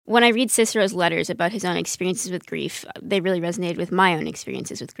When I read Cicero's letters about his own experiences with grief, they really resonated with my own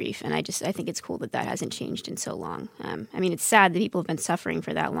experiences with grief. And I think it's cool that hasn't changed in so long. It's sad that people have been suffering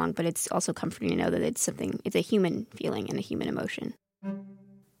for that long, but it's also comforting to know that it's a human feeling and a human emotion.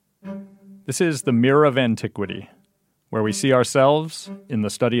 This is The Mirror of Antiquity, where we see ourselves in the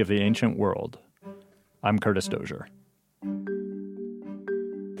study of the ancient world. I'm Curtis Dozier.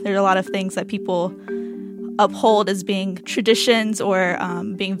 There are a lot of things that people uphold as being traditions or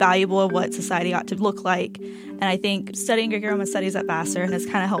being valuable of what society ought to look like. And I think studying Greco-Roman studies at Vassar has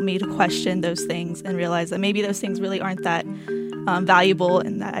kind of helped me to question those things and realize that maybe those things really aren't that valuable,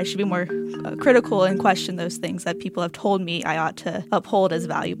 and that I should be more critical and question those things that people have told me I ought to uphold as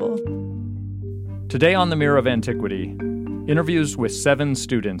valuable. Today on The Mirror of Antiquity, interviews with 7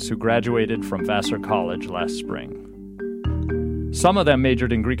 students who graduated from Vassar College last spring. Some of them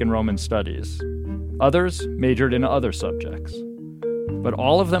majored in Greek and Roman studies. Others majored in other subjects. But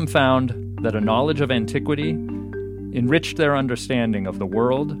all of them found that a knowledge of antiquity enriched their understanding of the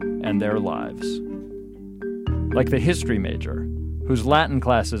world and their lives. Like the history major, whose Latin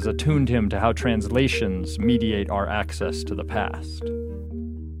classes attuned him to how translations mediate our access to the past.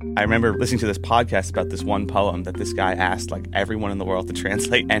 I remember listening to this podcast about this one poem that this guy asked everyone in the world to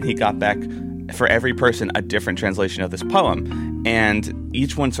translate, and he got back for every person a different translation of this poem, and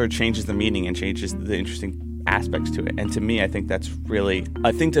each one sort of changes the meaning and changes the interesting aspects to it. And to me, I think that's really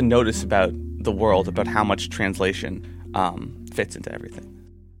a thing to notice about the world, about how much translation fits into everything.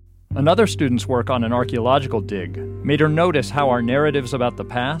 Another student's work on an archaeological dig made her notice how our narratives about the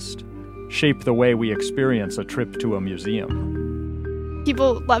past shape the way we experience a trip to a museum.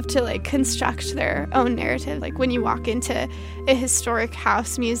 People love to construct their own narrative. When you walk into a historic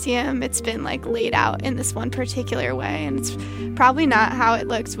house museum, it's been laid out in this one particular way, and it's probably not how it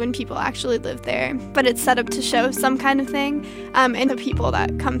looks when people actually live there. But it's set up to show some kind of thing, and the people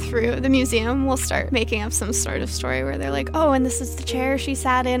that come through the museum will start making up some sort of story where they're like, oh, and this is the chair she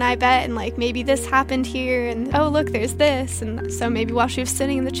sat in, I bet, and maybe this happened here, and oh, look, there's this, and so maybe while she was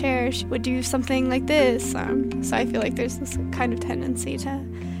sitting in the chair, she would do something like this. So I feel like there's this kind of tendency to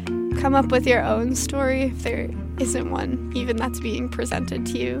come up with your own story if there isn't one, even that's being presented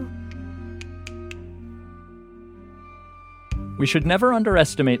to you. We should never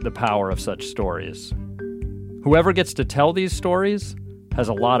underestimate the power of such stories. Whoever gets to tell these stories has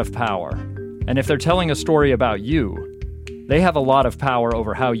a lot of power. And if they're telling a story about you, they have a lot of power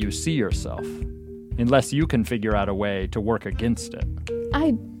over how you see yourself, unless you can figure out a way to work against it.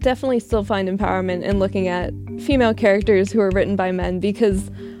 I definitely still find empowerment in looking at female characters who are written by men,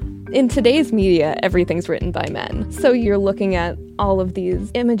 because in today's media, everything's written by men. So you're looking at all of these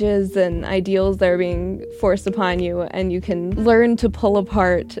images and ideals that are being forced upon you, and you can learn to pull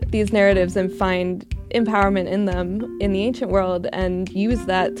apart these narratives and find empowerment in them in the ancient world and use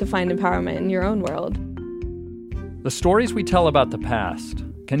that to find empowerment in your own world. The stories we tell about the past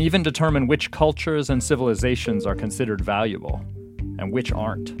can even determine which cultures and civilizations are considered valuable and which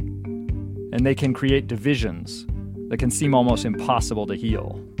aren't. And they can create divisions that can seem almost impossible to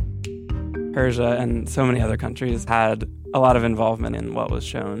heal. Persia and so many other countries had a lot of involvement in what was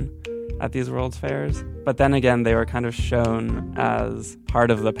shown at these World's Fairs. But then again, they were kind of shown as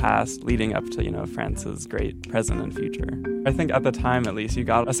part of the past leading up to, France's great present and future. I think at the time, at least, you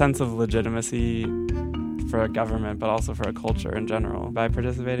got a sense of legitimacy for a government, but also for a culture in general by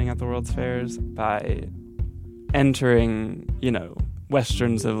participating at the World's Fairs, by entering,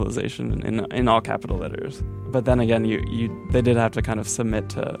 Western civilization in all capital letters. But then again, they did have to kind of submit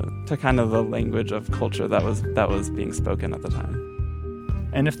to kind of the language of culture that was being spoken at the time.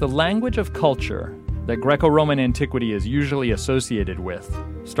 And if the language of culture that Greco-Roman antiquity is usually associated with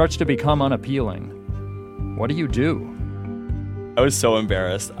starts to become unappealing, what do you do? I was so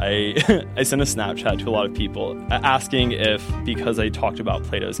embarrassed. I sent a Snapchat to a lot of people asking if, because I talked about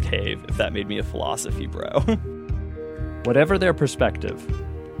Plato's cave, if that made me a philosophy bro. Whatever their perspective,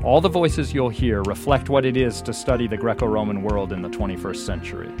 all the voices you'll hear reflect what it is to study the Greco-Roman world in the 21st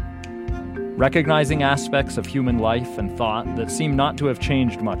century. Recognizing aspects of human life and thought that seem not to have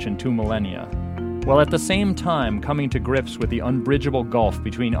changed much in 2 millennia, while at the same time coming to grips with the unbridgeable gulf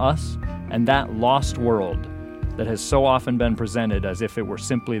between us and that lost world that has so often been presented as if it were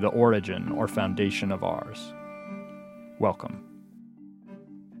simply the origin or foundation of ours. Welcome.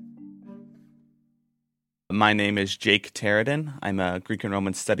 My name is Jake Teradin. I'm a Greek and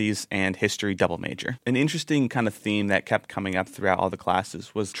Roman Studies and History double major. An interesting kind of theme that kept coming up throughout all the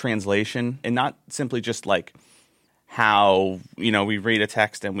classes was translation, and not simply just how, we read a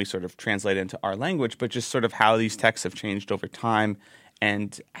text and we sort of translate it into our language, but just sort of how these texts have changed over time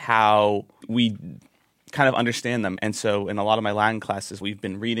and how we kind of understand them. And so in a lot of my Latin classes, we've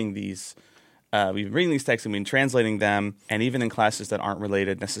been reading these texts and we've been translating them. And even in classes that aren't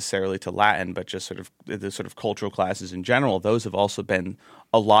related necessarily to Latin, but just sort of the sort of cultural classes in general, those have also been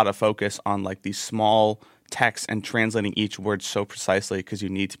a lot of focus on like these small texts and translating each word so precisely because you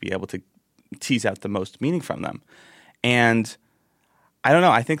need to be able to tease out the most meaning from them. And I don't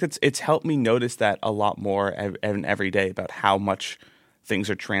know, I think it's helped me notice that a lot more every day about how much things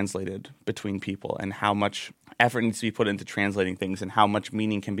are translated between people and how much effort needs to be put into translating things and how much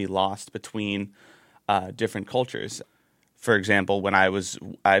meaning can be lost between different cultures. For example, when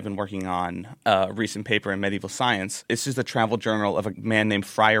I've been working on a recent paper in medieval science. This is the travel journal of a man named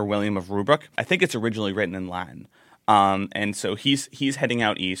Friar William of Rubruck. I think it's originally written in Latin. And so he's heading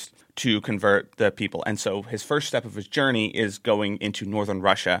out east to convert the people. And so his first step of his journey is going into northern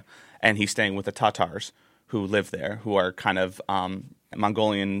Russia, and he's staying with the Tatars who live there, who are kind of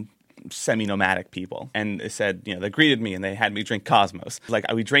Mongolian semi-nomadic people. And they said, they greeted me and they had me drink Cosmos. Like,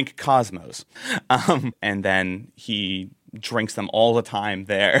 we drink Cosmos. And then he drinks them all the time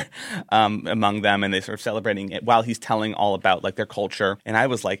there among them, and they sort of celebrating it while he's telling all about like their culture. And I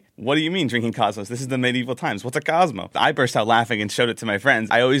was like, what do you mean drinking Cosmos? This is the medieval times. What's a Cosmo? I burst out laughing and showed it to my friends.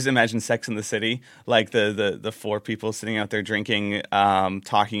 I always imagine Sex and the City, like the four people sitting out there drinking,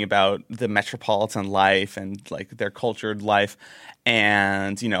 talking about the metropolitan life and like their cultured life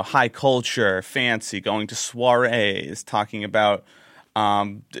and, high culture, fancy, going to soirees, talking about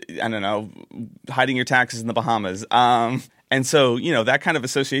I don't know, hiding your taxes in the Bahamas. And so, that kind of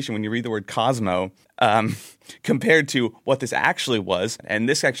association when you read the word Cosmo, compared to what this actually was, and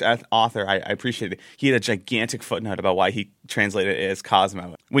this actually author, I appreciate it. He had a gigantic footnote about why he translated it as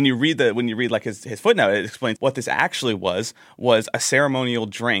Cosmo. When you read like his footnote, it explains what this actually was a ceremonial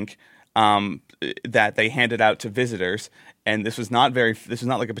drink that they handed out to visitors. And this was not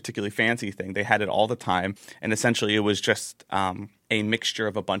like a particularly fancy thing. They had it all the time. And essentially it was just a mixture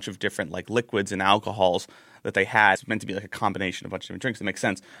of a bunch of different like liquids and alcohols that they had. It's meant to be like a combination of a bunch of different drinks. It makes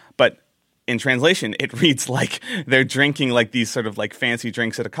sense. But in translation, it reads like they're drinking like these sort of like fancy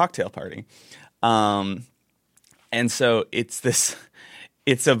drinks at a cocktail party. And so it's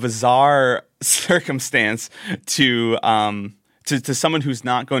a bizarre circumstance to someone who's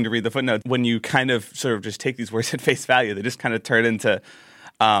not going to read the footnote. When you kind of sort of just take these words at face value, they just kind of turn into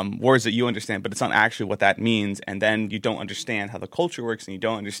words that you understand, but it's not actually what that means. And then you don't understand how the culture works, and you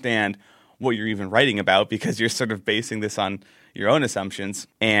don't understand what you're even writing about because you're sort of basing this on your own assumptions.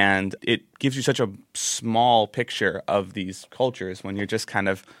 And it gives you such a small picture of these cultures when you're just kind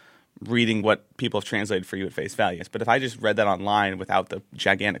of reading what people have translated for you at face value. But if I just read that online without the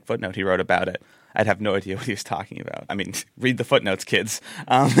gigantic footnote he wrote about it, I'd have no idea what he was talking about. I mean, read the footnotes, kids.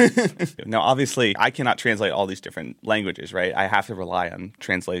 Now, obviously, I cannot translate all these different languages, right? I have to rely on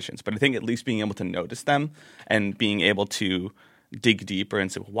translations. But I think at least being able to notice them and being able to dig deeper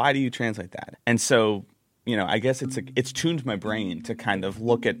and say, why do you translate that? And so, I guess it's tuned my brain to kind of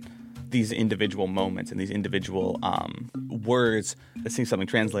look at these individual moments and these individual words that see something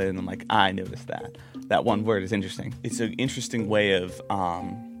translated, and I'm like, I noticed that one word is interesting. It's an interesting way of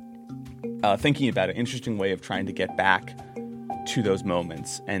thinking about it, interesting way of trying to get back to those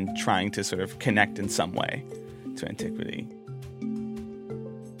moments and trying to sort of connect in some way to antiquity.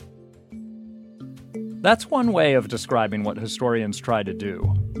 That's one way of describing what historians try to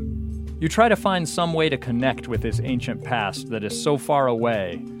do. You try to find some way to connect with this ancient past that is so far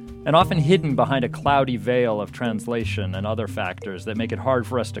away and often hidden behind a cloudy veil of translation and other factors that make it hard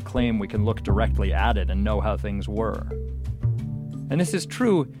for us to claim we can look directly at it and know how things were. And this is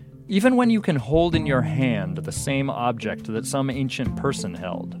true even when you can hold in your hand the same object that some ancient person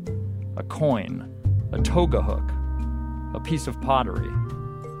held: a coin, a toga hook, a piece of pottery.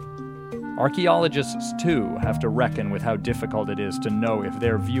 Archaeologists, too, have to reckon with how difficult it is to know if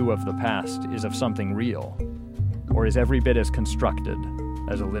their view of the past is of something real, or is every bit as constructed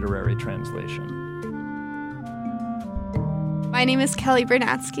as a literary translation. My name is Kelly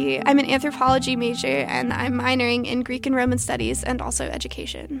Bernatsky. I'm an anthropology major, and I'm minoring in Greek and Roman studies and also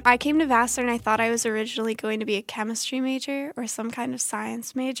education. I came to Vassar, and I thought I was originally going to be a chemistry major or some kind of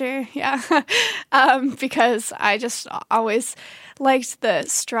science major, because I just always liked the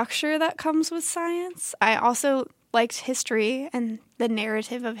structure that comes with science. I also liked history and the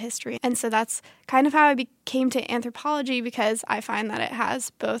narrative of history, and so that's kind of how I came to anthropology, because I find that it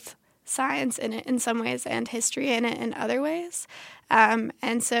has both science in it in some ways and history in it in other ways.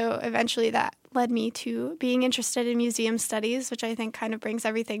 And so eventually that led me to being interested in museum studies, which I think kind of brings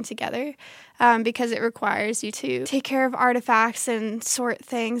everything together, because it requires you to take care of artifacts and sort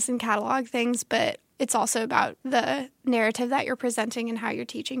things and catalog things, but it's also about the narrative that you're presenting and how you're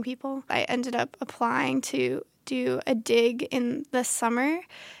teaching people. I ended up applying to do a dig in the summer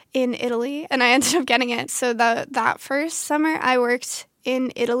in Italy, and I ended up getting it. So that first summer, I worked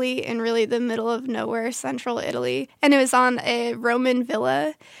in Italy, in really the middle of nowhere, central Italy, and it was on a Roman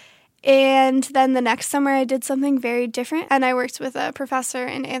villa. And then the next summer, I did something very different, and I worked with a professor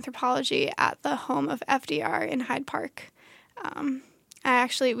in anthropology at the home of FDR in Hyde Park.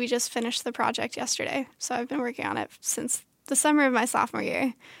 We just finished the project yesterday, so I've been working on it since the summer of my sophomore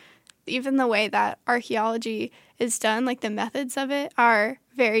year. Even the way that archaeology is done, like the methods of it, are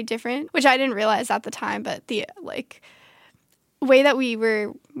very different, which I didn't realize at the time, but the way that we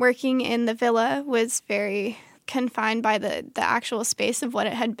were working in the villa was very confined by the actual space of what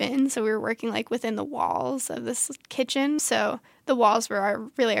it had been. So we were working within the walls of this kitchen. So the walls were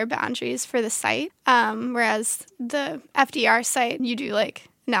our boundaries for the site. Whereas the FDR site, you do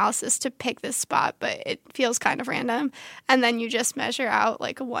analysis to pick this spot, but it feels kind of random. And then you just measure out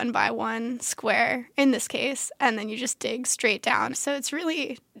a 1x1 square in this case, and then you just dig straight down. So it's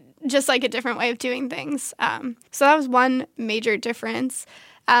really just a different way of doing things. So that was one major difference.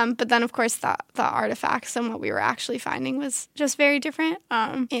 But then, of course, the artifacts and what we were actually finding was just very different.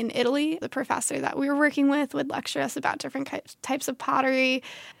 In Italy, the professor that we were working with would lecture us about different types of pottery.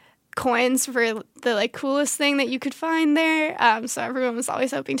 Coins were the coolest thing that you could find there. So everyone was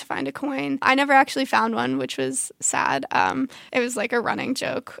always hoping to find a coin. I never actually found one, which was sad. It was a running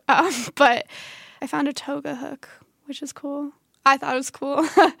joke. But I found a toga hook, which is cool. I thought it was cool.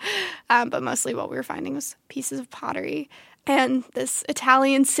 But mostly what we were finding was pieces of pottery. And this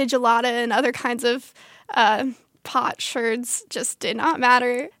Italian sigillata and other kinds of pot sherds just did not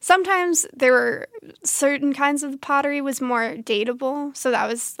matter. Sometimes there were certain kinds of pottery was more dateable. So that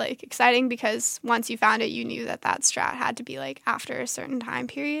was exciting because once you found it, you knew that strat had to be after a certain time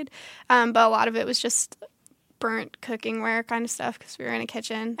period. But a lot of it was just burnt cookingware kind of stuff because we were in a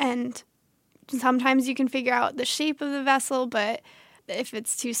kitchen. And sometimes you can figure out the shape of the vessel, but if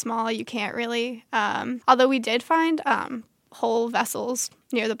it's too small, you can't really. Although we did find whole vessels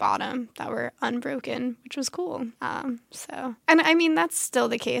near the bottom that were unbroken, which was cool. And I mean, that's still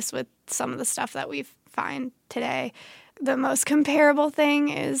the case with some of the stuff that we find today. The most comparable thing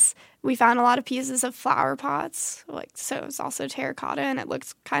is we found a lot of pieces of flower pots, so it's also terracotta, and it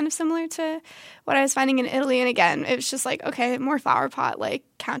looks kind of similar to what I was finding in Italy. And again, it was just okay, more flower pot,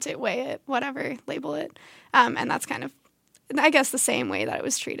 count it, weigh it, whatever, label it. And that's kind of, I guess, the same way that it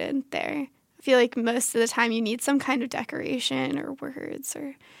was treated there. I feel most of the time you need some kind of decoration or words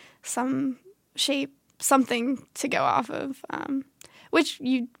or some shape, something to go off of, which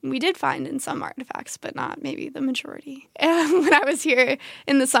we did find in some artifacts, but not maybe the majority. When I was here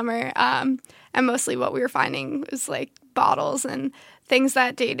in the summer, and mostly what we were finding was bottles and things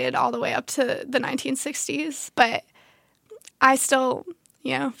that dated all the way up to the 1960s. But I still,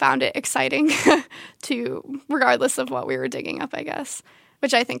 found it exciting regardless of what we were digging up, I guess,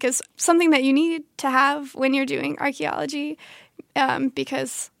 which I think is something that you need to have when you're doing archaeology,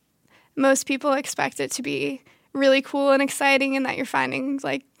 because most people expect it to be really cool and exciting and that you're finding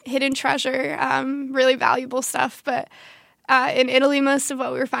hidden treasure, really valuable stuff. But in Italy, most of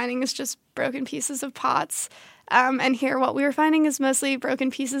what we were finding is just broken pieces of pots. And here what we were finding is mostly broken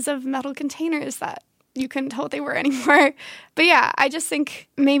pieces of metal containers that you couldn't tell what they were anymore. But yeah, I just think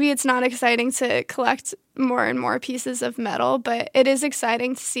maybe it's not exciting to collect more and more pieces of metal, but it is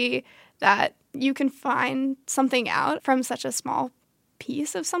exciting to see that you can find something out from such a small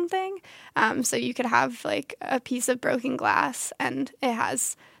piece of something. So you could have a piece of broken glass and it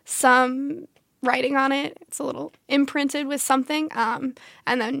has some writing on it. It's a little imprinted with something. And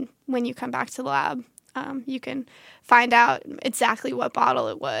then when you come back to the lab, you can find out exactly what bottle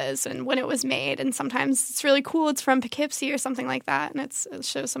it was and when it was made. And sometimes it's really cool. It's from Poughkeepsie or something like that. And it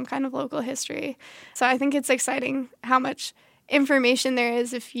shows some kind of local history. So I think it's exciting how much information there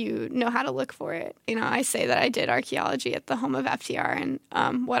is if you know how to look for it. I say that I did archaeology at the home of FDR,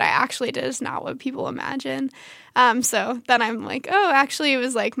 and what I actually did is not what people imagine. So then I'm actually it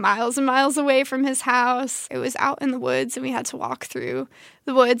was miles and miles away from his house. It was out in the woods, and we had to walk through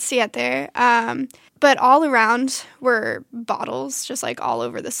the woods to get there. But all around were bottles, just all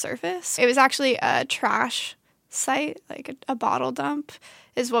over the surface. It was actually a trash site, a bottle dump.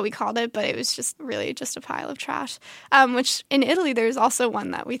 is what we called it, but it was just really just a pile of trash. Which in Italy, there's also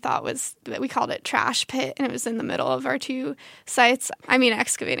one that we called it Trash Pit, and it was in the middle of our two sites. I mean,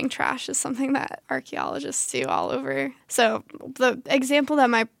 excavating trash is something that archaeologists do all over. So the example that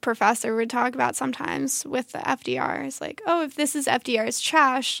my professor would talk about sometimes with the FDR is like, oh, if this is FDR's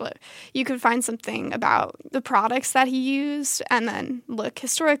trash, you could find something about the products that he used and then look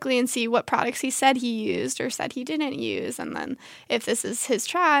historically and see what products he said he used or said he didn't use. And then if this is his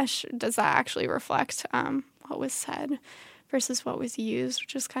trash, does that actually reflect what was said versus what was used,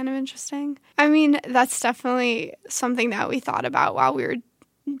 which is kind of interesting. I mean, that's definitely something that we thought about while we were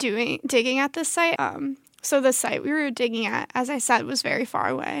digging at this site. So the site we were digging at, as I said, was very far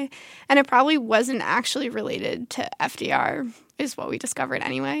away, and it probably wasn't actually related to FDR, is what we discovered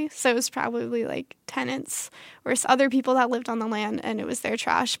anyway. So it was probably like tenants or other people that lived on the land, and it was their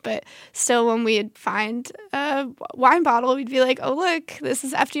trash. But still, when we'd find a wine bottle, we'd be like, oh, look, this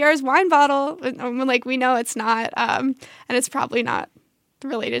is FDR's wine bottle. And we're like, we know it's not, and it's probably not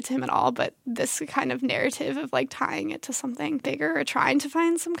related to him at all, but this kind of narrative of like tying it to something bigger or trying to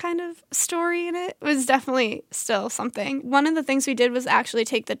find some kind of story in it was definitely still something. One of the things we did was actually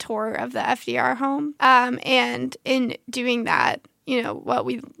take the tour of the FDR home, and in doing that, what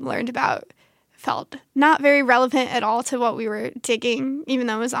we learned about felt not very relevant at all to what we were digging, even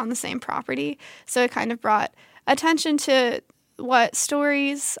though it was on the same property. So it kind of brought attention to what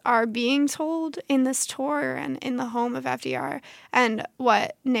stories are being told in this tour and in the home of FDR, and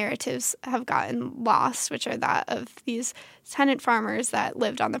what narratives have gotten lost, which are that of these tenant farmers that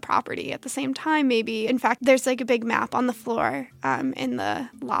lived on the property at the same time, maybe. In fact, there's like a big map on the floor in the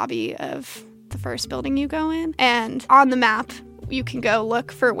lobby of the first building you go in, and on the map you can go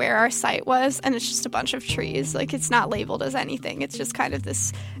look for where our site was, and it's just a bunch of trees. Like, it's not labeled as anything. It's just kind of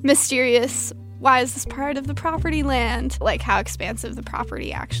this mysterious, why is this part of the property land? Like, how expansive the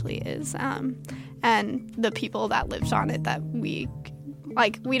property actually is. And the people that lived on it that we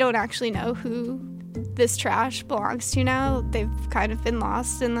don't actually know who this trash belongs to now. They've kind of been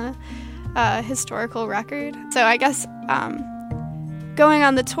lost in the historical record. So I guess going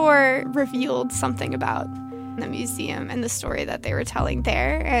on the tour revealed something about the museum and the story that they were telling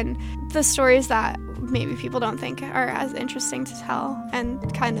there, and the stories that maybe people don't think are as interesting to tell,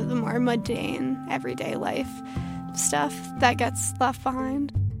 and kind of the more mundane, everyday life stuff that gets left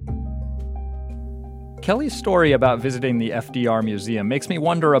behind. Kelly's story about visiting the FDR Museum makes me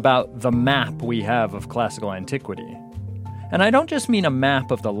wonder about the map we have of classical antiquity. And I don't just mean a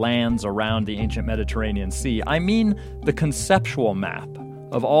map of the lands around the ancient Mediterranean Sea. I mean the conceptual map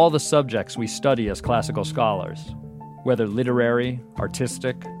of all the subjects we study as classical scholars, whether literary,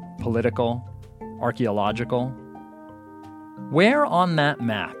 artistic, political, archaeological. Where on that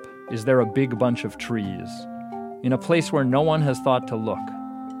map is there a big bunch of trees, in a place where no one has thought to look,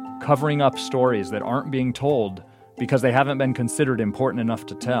 covering up stories that aren't being told because they haven't been considered important enough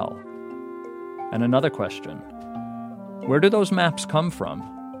to tell? And another question, where do those maps come from?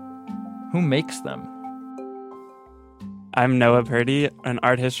 Who makes them? I'm Noah Purdy, an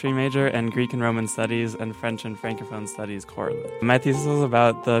art history major and Greek and Roman studies and French and Francophone studies correlate. My thesis was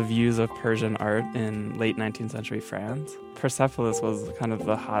about the views of Persian art in late 19th century France. Persepolis was kind of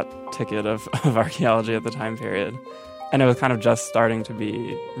the hot ticket of archaeology at the time period. And it was kind of just starting to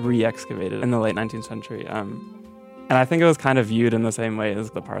be re-excavated in the late 19th century. And I think it was kind of viewed in the same way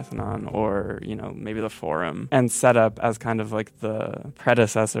as the Parthenon or, maybe the Forum, and set up as kind of like the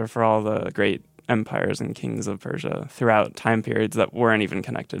predecessor for all the great empires and kings of Persia throughout time periods that weren't even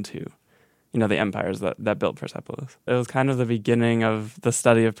connected to, the empires that built Persepolis. It was kind of the beginning of the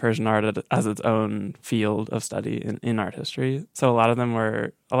study of Persian art as its own field of study in art history. So a lot of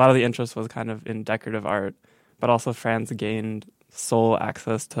the interest was kind of in decorative art, but also France gained sole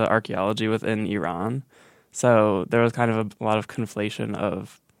access to archaeology within Iran. So there was kind of a lot of conflation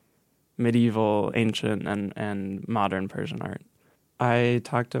of medieval, ancient, and modern Persian art. I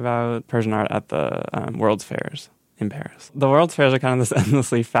talked about Persian art at the World's Fairs in Paris. The World's Fairs are kind of this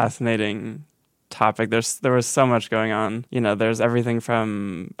endlessly fascinating topic. There was so much going on. There's everything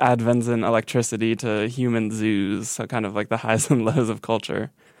from advents in electricity to human zoos, so kind of like the highs and lows of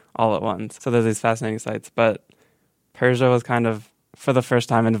culture all at once. So there's these fascinating sites. But Persia was kind of, for the first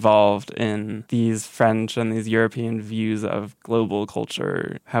time, involved in these French and these European views of global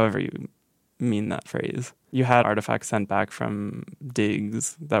culture, however you mean that phrase. You had artifacts sent back from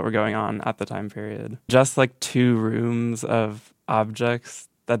digs that were going on at the time period. Just like 2 rooms of objects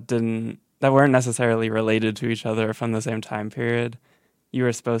that weren't necessarily related to each other from the same time period. You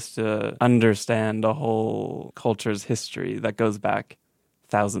were supposed to understand a whole culture's history that goes back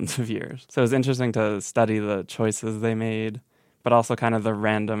thousands of years. So it was interesting to study the choices they made, but also kind of the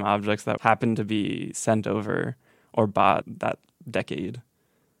random objects that happened to be sent over or bought that decade,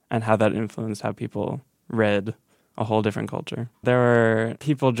 and how that influenced how people read a whole different culture. There were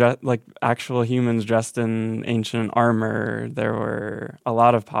people like actual humans dressed in ancient armor. There were a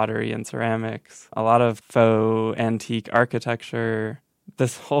lot of pottery and ceramics, a lot of faux antique architecture,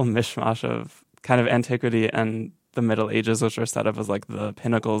 this whole mishmash of kind of antiquity and the Middle Ages, which are set up as like the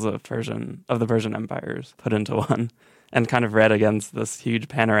pinnacles of the Persian empires put into one, and kind of read against this huge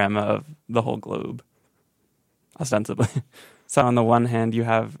panorama of the whole globe, ostensibly. So on the one hand, you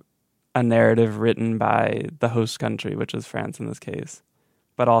have a narrative written by the host country, which is France in this case,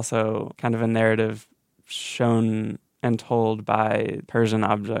 but also kind of a narrative shown and told by Persian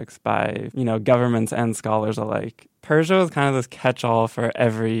objects, by, governments and scholars alike. Persia was kind of this catch-all for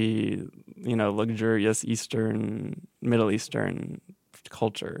every, luxurious Middle Eastern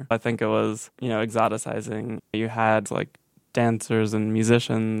culture. I think it was, exoticizing. You had like dancers and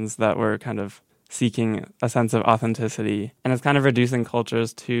musicians that were kind of seeking a sense of authenticity, and it's kind of reducing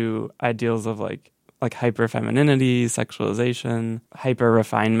cultures to ideals of like hyper-femininity, sexualization,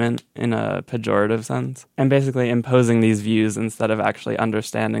 hyper-refinement in a pejorative sense, and basically imposing these views instead of actually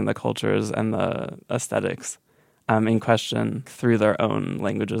understanding the cultures and the aesthetics in question through their own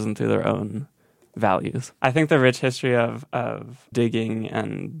languages and through their own values. I think the rich history of digging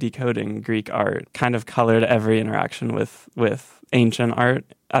and decoding Greek art kind of colored every interaction with ancient art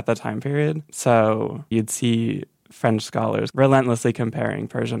at the time period. So you'd see French scholars relentlessly comparing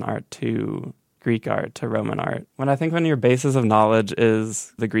Persian art to Greek art, to Roman art. When your basis of knowledge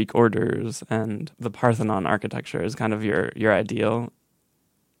is the Greek orders and the Parthenon architecture is kind of your ideal,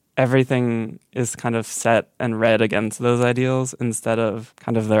 everything is kind of set and read against those ideals instead of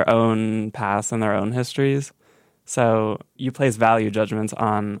kind of their own past and their own histories. So you place value judgments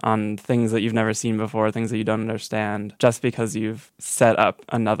on things that you've never seen before, things that you don't understand, just because you've set up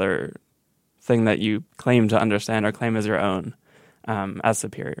another thing that you claim to understand or claim as your own as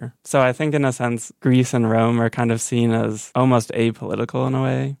superior. So I think in a sense, Greece and Rome are kind of seen as almost apolitical in a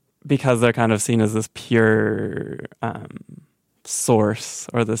way, because they're kind of seen as this pure source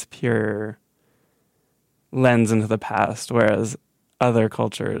or this pure lens into the past, whereas other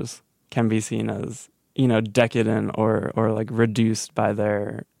cultures can be seen as decadent or like reduced by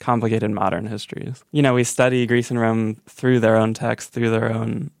their complicated modern histories. We study Greece and Rome through their own texts, through their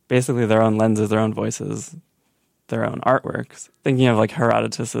own lenses, their own voices, their own artworks. Thinking of like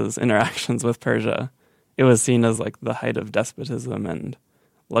Herodotus's interactions with Persia, it was seen as like the height of despotism and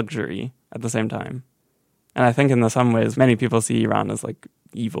luxury at the same time. And I think in some ways, many people see Iran as like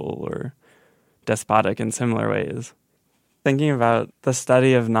evil or despotic in similar ways. Thinking about the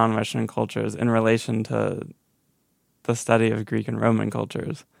study of non-Western cultures in relation to the study of Greek and Roman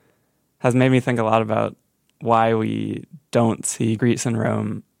cultures has made me think a lot about why we don't see Greece and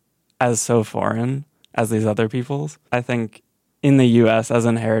Rome as so foreign as these other peoples. I think in the U.S., as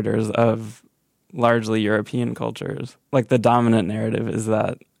inheritors of largely European cultures, like the dominant narrative is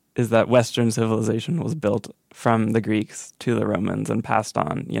that Western civilization was built from the Greeks to the Romans and passed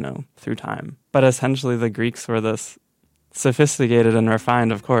on, through time. But essentially the Greeks were this sophisticated and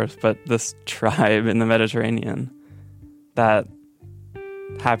refined, of course, but this tribe in the Mediterranean that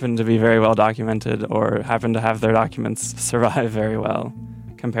happened to be very well documented or happened to have their documents survive very well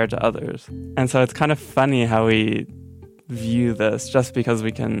compared to others. And so it's kind of funny how we view this just because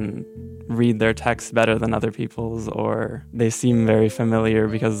we can read their texts better than other people's, or they seem very familiar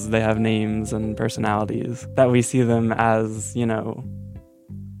because they have names and personalities, that we see them as,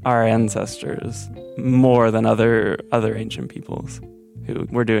 our ancestors more than other ancient peoples who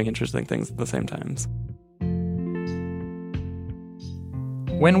were doing interesting things at the same times.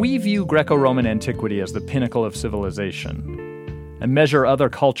 When we view Greco-Roman antiquity as the pinnacle of civilization and measure other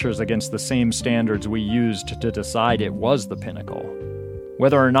cultures against the same standards we used to decide it was the pinnacle,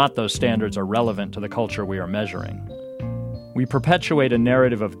 whether or not those standards are relevant to the culture we are measuring, we perpetuate a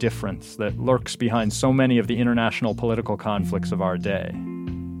narrative of difference that lurks behind so many of the international political conflicts of our day.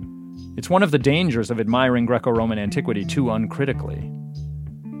 It's one of the dangers of admiring Greco-Roman antiquity too uncritically.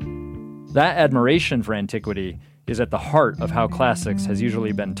 That admiration for antiquity is at the heart of how classics has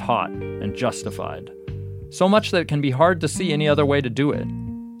usually been taught and justified, so much that it can be hard to see any other way to do it.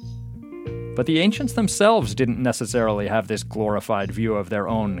 But the ancients themselves didn't necessarily have this glorified view of their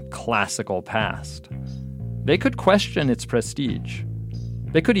own classical past. They could question its prestige.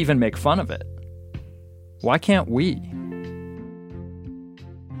 They could even make fun of it. Why can't we?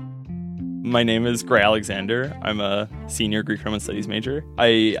 My name is Gray Alexander. I'm a senior Greek Roman Studies major.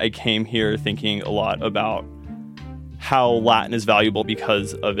 I came here thinking a lot about how Latin is valuable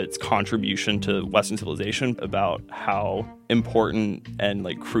because of its contribution to Western civilization, about how important and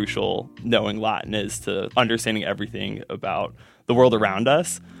like crucial knowing Latin is to understanding everything about the world around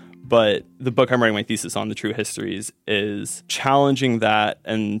us. But the book I'm writing my thesis on, The True Histories, is challenging that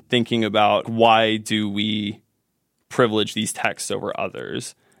and thinking about why do we privilege these texts over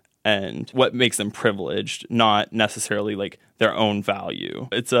others and what makes them privileged, not necessarily like their own value.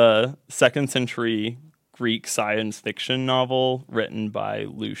 It's a 2nd century Greek science fiction novel written by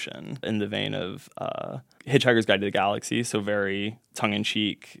Lucian in the vein of Hitchhiker's Guide to the Galaxy, so very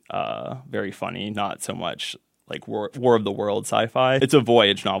tongue-in-cheek, very funny, not so much like War of the World sci-fi. It's a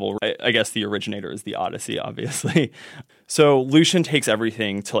voyage novel. I guess the originator is the Odyssey, obviously. So Lucian takes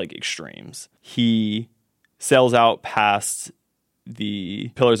everything to like extremes. He sails out past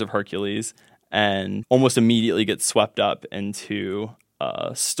the Pillars of Hercules and almost immediately gets swept up into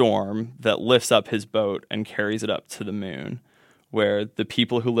a storm that lifts up his boat and carries it up to the moon, where the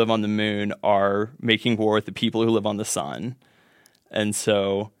people who live on the moon are making war with the people who live on the sun. And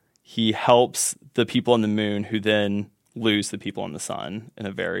so he helps the people on the moon, who then lose the people on the sun in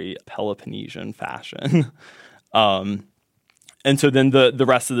a very Peloponnesian fashion. And so then the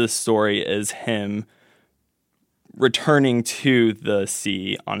rest of this story is him returning to the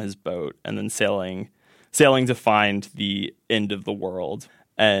sea on his boat and then sailing to find the end of the world.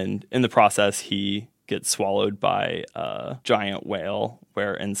 And in the process, he gets swallowed by a giant whale,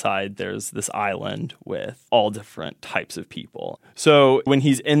 where inside there's this island with all different types of people. So when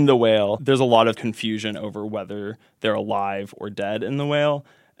he's in the whale, there's a lot of confusion over whether they're alive or dead in the whale.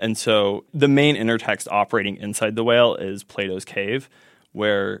 And so the main intertext operating inside the whale is Plato's cave,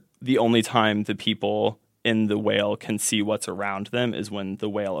 where the only time the people in the whale can see what's around them is when the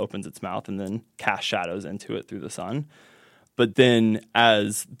whale opens its mouth and then casts shadows into it through the sun. But then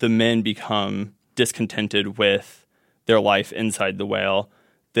as the men become discontented with their life inside the whale,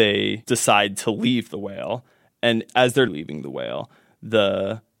 they decide to leave the whale. And as they're leaving the whale,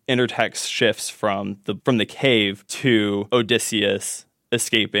 the intertext shifts from the cave to Odysseus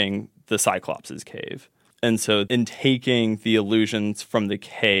escaping the Cyclops' cave. And so in taking the illusions from the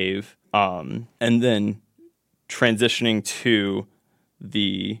cave and then transitioning to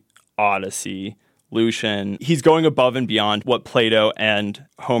the Odyssey, Lucian, he's going above and beyond what Plato and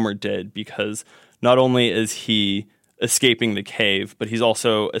Homer did, because not only is he escaping the cave, but he's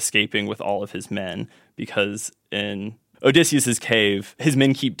also escaping with all of his men, because in Odysseus' cave, his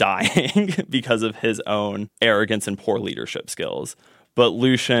men keep dying because of his own arrogance and poor leadership skills. But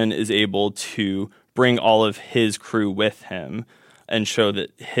Lucian is able to bring all of his crew with him and show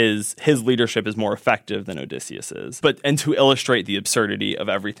that his leadership is more effective than Odysseus's. And to illustrate the absurdity of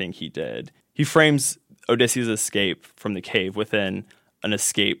everything he did, he frames Odysseus' escape from the cave within an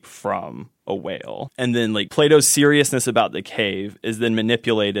escape from a whale. And then like Plato's seriousness about the cave is then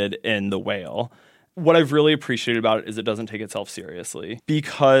manipulated in the whale. What I've really appreciated about it is it doesn't take itself seriously,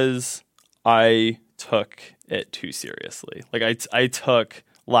 because I took it too seriously. Like I took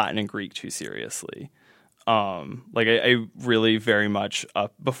Latin and Greek too seriously. I really very much,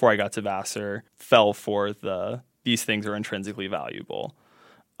 before I got to Vassar, fell for these things are intrinsically valuable.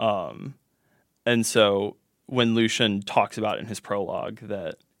 And so when Lucian talks about in his prologue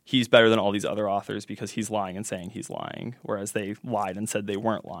that he's better than all these other authors because he's lying and saying he's lying, whereas they lied and said they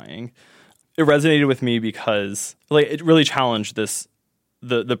weren't lying, it resonated with me because it really challenged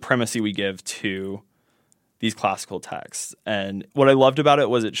the primacy we give to these classical texts. And what I loved about it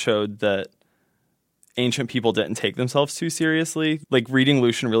was it showed that ancient people didn't take themselves too seriously. Like reading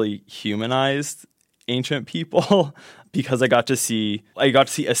Lucian really humanized ancient people because I got to see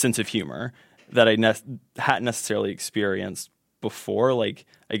a sense of humor that I hadn't necessarily experienced before. Like,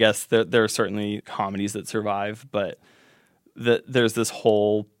 I guess there are certainly comedies that survive, but there's this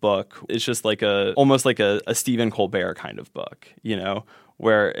whole book. It's just like almost like a Stephen Colbert kind of book,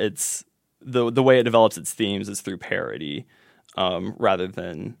 where it's the way it develops its themes is through parody rather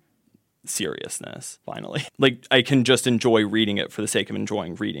than seriousness, finally. Like, I can just enjoy reading it for the sake of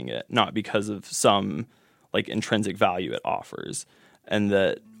enjoying reading it, not because of some like intrinsic value it offers. And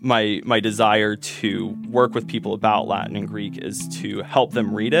that my desire to work with people about Latin and Greek is to help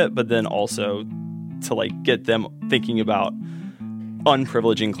them read it, but then also to like get them thinking about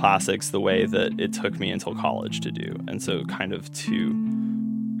unprivileging classics the way that it took me until college to do. And so kind of to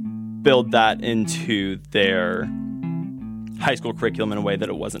build that into their high school curriculum in a way that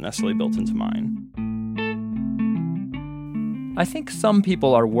it wasn't necessarily built into mine. I think some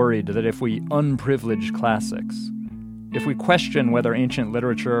people are worried that if we unprivilege classics, if we question whether ancient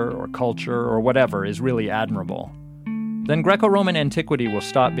literature or culture or whatever is really admirable, then Greco-Roman antiquity will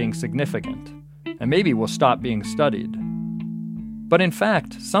stop being significant, and maybe will stop being studied. But in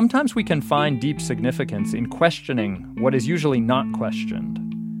fact, sometimes we can find deep significance in questioning what is usually not questioned,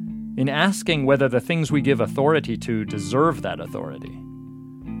 in asking whether the things we give authority to deserve that authority,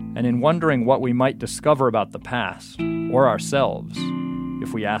 and in wondering what we might discover about the past or ourselves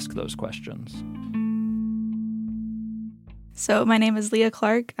if we ask those questions. So my name is Leah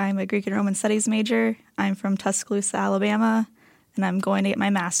Clark. I'm a Greek and Roman Studies major. I'm from Tuscaloosa, Alabama, and I'm going to get my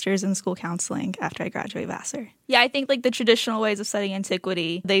master's in school counseling after I graduate Vassar. Yeah, I think like the traditional ways of studying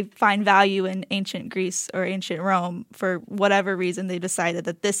antiquity, they find value in ancient Greece or ancient Rome for whatever reason. They decided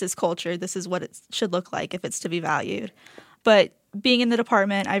that this is culture, this is what it should look like if it's to be valued. But being in the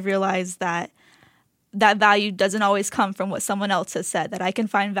department, I've realized that that value doesn't always come from what someone else has said, that I can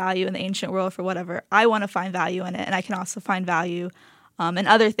find value in the ancient world for whatever I want to find value in it, and I can also find value in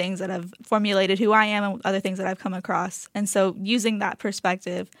other things that have formulated who I am and other things that I've come across. And so using that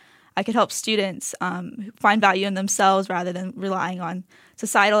perspective, I could help students find value in themselves rather than relying on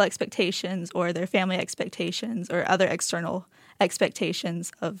societal expectations or their family expectations or other external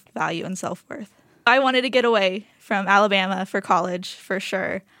expectations of value and self-worth. I wanted to get away from Alabama for college, for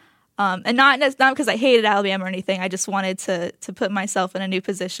sure. And not because I hated Alabama or anything. I just wanted to put myself in a new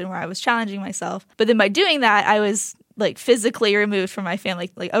position where I was challenging myself. But then by doing that, I was like physically removed from my family,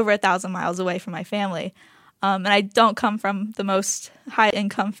 like over 1,000 miles away from my family. And I don't come from the most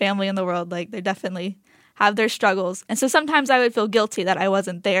high-income family in the world. Like, they definitely have their struggles. And so sometimes I would feel guilty that I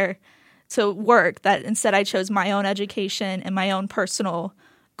wasn't there to work, that instead I chose my own education and my own personal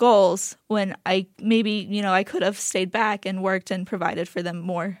goals when I I could have stayed back and worked and provided for them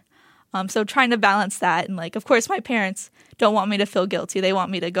more. So trying to balance that. And like, of course, my parents don't want me to feel guilty. They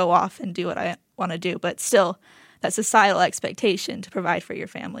want me to go off and do what I want to do. But still, that societal expectation to provide for your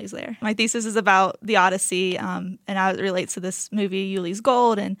families there. My thesis is about the Odyssey and how it relates to this movie, Uly's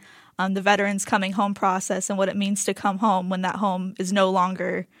Gold, and the veterans coming home process and what it means to come home when that home is no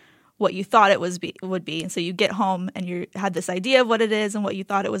longer what you thought it would be. And so you get home and you had this idea of what it is and what you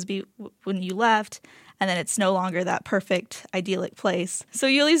thought it was when you left. And then it's no longer that perfect, idyllic place. So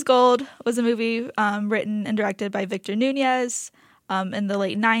Uly's Gold was a movie written and directed by Victor Nunez. In the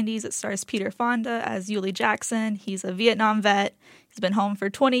late 90s, it stars Peter Fonda as Uly Jackson. He's a Vietnam vet. He's been home for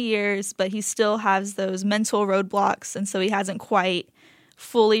 20 years, but he still has those mental roadblocks, and so he hasn't quite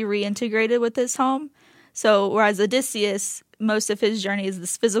fully reintegrated with his home. So whereas Odysseus, most of his journey is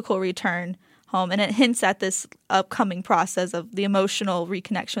this physical return home, and it hints at this upcoming process of the emotional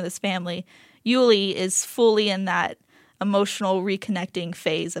reconnection with his family. Uly is fully in that emotional reconnecting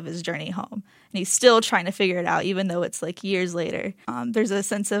phase of his journey home. And he's still trying to figure it out, even though it's like years later. There's a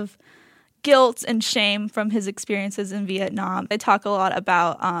sense of guilt and shame from his experiences in Vietnam. They talk a lot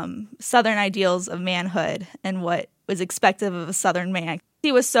about Southern ideals of manhood and what was expected of a Southern man.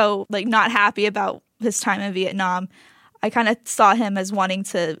 He was so not happy about his time in Vietnam. I kind of saw him as wanting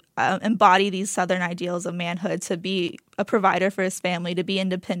to embody these Southern ideals of manhood, to be a provider for his family, to be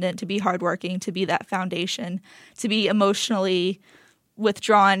independent, to be hardworking, to be that foundation, to be emotionally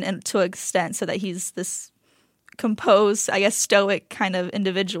withdrawn and to an extent so that he's this composed, stoic kind of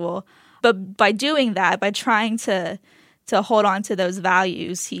individual. But by doing that, by trying to hold on to those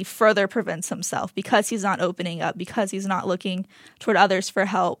values, he further prevents himself because he's not opening up, because he's not looking toward others for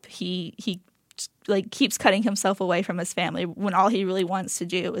help. He keeps cutting himself away from his family when all he really wants to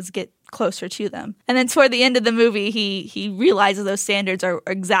do is get closer to them. And then toward the end of the movie, he realizes those standards are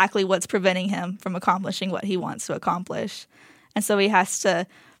exactly what's preventing him from accomplishing what he wants to accomplish. And so he has to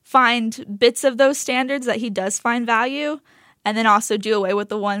find bits of those standards that he does find value, and then also do away with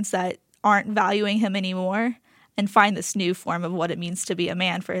the ones that aren't valuing him anymore, and find this new form of what it means to be a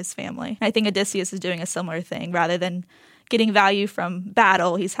man for his family. And I think Odysseus is doing a similar thing. Rather than getting value from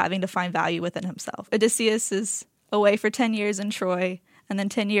battle, he's having to find value within himself. Odysseus is away for 10 years in Troy, and then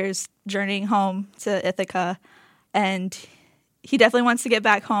 10 years journeying home to Ithaca, and he definitely wants to get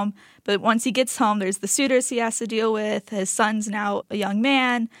back home. But once he gets home, there's the suitors he has to deal with. His son's now a young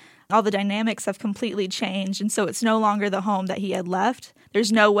man. All the dynamics have completely changed, and so it's no longer the home that he had left.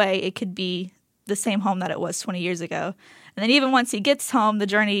 There's no way it could be the same home that it was 20 years ago. And then even once he gets home, the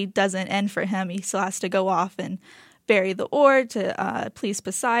journey doesn't end for him. He still has to go off and bury the ore to please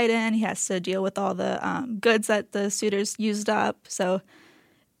Poseidon. He has to deal with all the goods that the suitors used up. So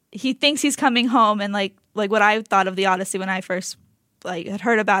he thinks he's coming home, and like what I thought of the Odyssey when I first had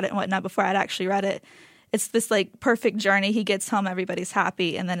heard about it and whatnot before I'd actually read it. It's this perfect journey. He gets home, everybody's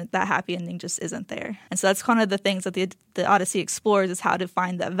happy, and then that happy ending just isn't there. And so that's kind of the things that the Odyssey explores, is how to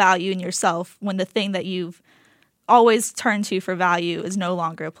find that value in yourself when the thing that you've always turned to for value is no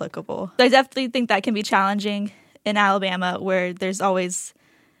longer applicable. I definitely think that can be challenging in Alabama, where there's always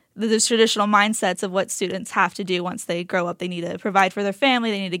there's traditional mindsets of what students have to do once they grow up. They need to provide for their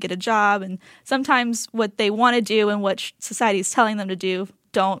family, they need to get a job, and sometimes what they want to do and what society is telling them to do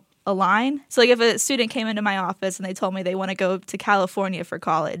don't align. So like if a student came into my office and they told me they want to go to California for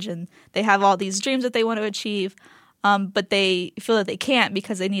college and they have all these dreams that they want to achieve, but they feel that they can't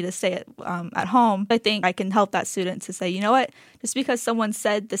because they need to stay at home, I think I can help that student to say, you know what, just because someone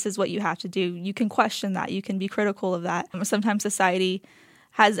said this is what you have to do, you can question that, you can be critical of that. Sometimes society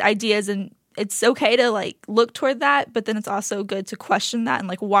has ideas and it's okay to like look toward that, but then it's also good to question that and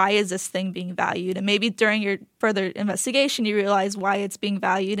like, why is this thing being valued? And maybe during your further investigation, you realize why it's being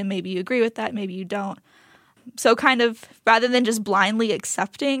valued and maybe you agree with that, maybe you don't. So kind of rather than just blindly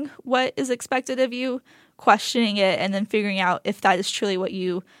accepting what is expected of you, questioning it and then figuring out if that is truly what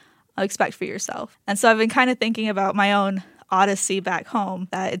you expect for yourself. And so I've been kind of thinking about my own odyssey back home,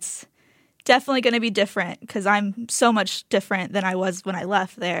 that it's definitely going to be different because I'm so much different than I was when I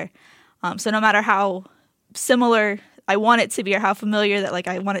left there. So no matter how similar I want it to be or how familiar that like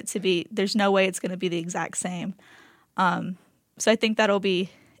I want it to be, there's no way it's going to be the exact same. So I think that'll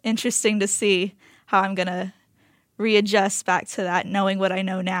be interesting to see how I'm going to readjust back to that, knowing what I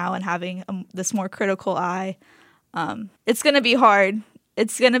know now and having this more critical eye. It's going to be hard.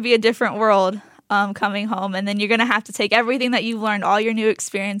 It's going to be a different world coming home. And then you're going to have to take everything that you've learned, all your new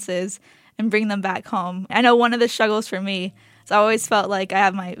experiences, and bring them back home. I know one of the struggles for me is I always felt like I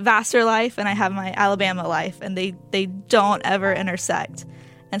have my Vassar life and I have my Alabama life, and they don't ever intersect.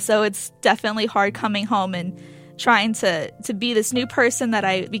 And so it's definitely hard coming home and trying to be this new person that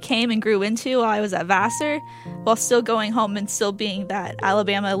I became and grew into while I was at Vassar, while still going home and still being that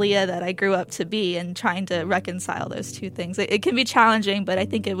Alabama Leah that I grew up to be, and trying to reconcile those two things. It can be challenging, but I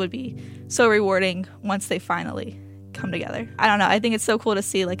think it would be so rewarding once they finally come together. I don't know. I think it's so cool to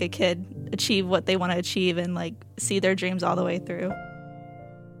see like a kid achieve what they want to achieve and like see their dreams all the way through.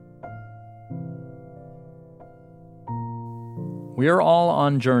 We are all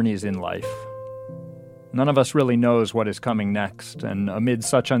on journeys in life. None of us really knows what is coming next, and amid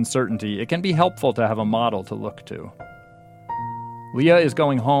such uncertainty, it can be helpful to have a model to look to. Leah is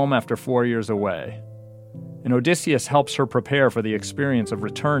going home after 4 years away, and Odysseus helps her prepare for the experience of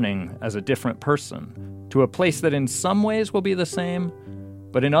returning as a different person to a place that in some ways will be the same,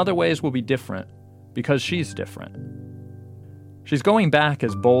 but in other ways will be different, because she's different. She's going back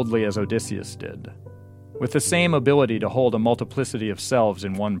as boldly as Odysseus did, with the same ability to hold a multiplicity of selves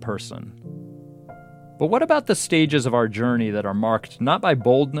in one person. But what about the stages of our journey that are marked not by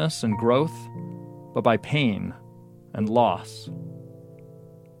boldness and growth, but by pain and loss?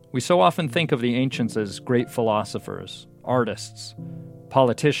 We so often think of the ancients as great philosophers, artists,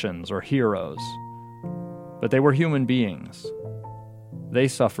 politicians, or heroes. But they were human beings. They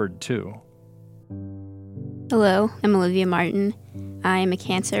suffered too. Hello, I'm Olivia Martin. I am a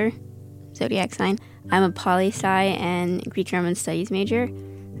Cancer, zodiac sign. I'm a poli-sci and Greek Roman Studies major.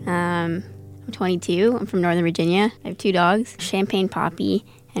 I'm 22. I'm from Northern Virginia. I have 2 dogs, Champagne Poppy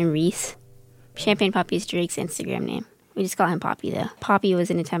and Reese. Champagne Poppy is Drake's Instagram name. We just call him Poppy, though. Poppy was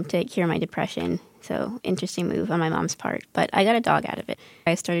an attempt to cure my depression, so interesting move on my mom's part. But I got a dog out of it.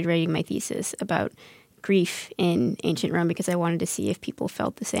 I started writing my thesis about grief in ancient Rome because I wanted to see if people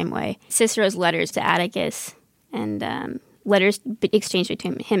felt the same way. Cicero's letters to Atticus and letters exchanged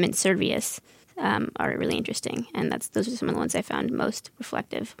between him and Servius are really interesting, and those are some of the ones I found most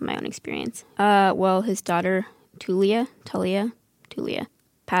reflective of my own experience. Well, his daughter Tullia,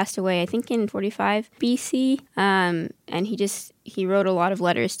 passed away, I think, in 45 BC, and he wrote a lot of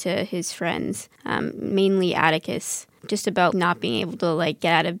letters to his friends, mainly Atticus, just about not being able to like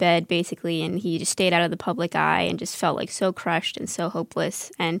get out of bed, basically, and he just stayed out of the public eye and just felt like so crushed and so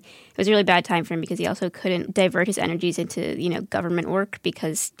hopeless. And it was a really bad time for him because he also couldn't divert his energies into government work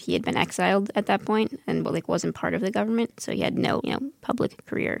because he had been exiled at that point and wasn't part of the government, so he had no public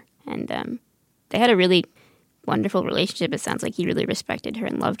career. And they had a really wonderful relationship. It sounds like he really respected her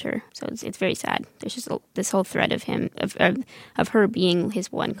and loved her. So it's very sad. There's just this whole thread of him of her being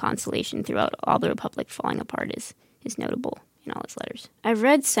his one consolation throughout all the Republic falling apart is notable in all his letters. I've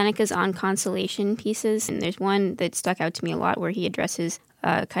read Seneca's On Consolation pieces, and there's one that stuck out to me a lot where he addresses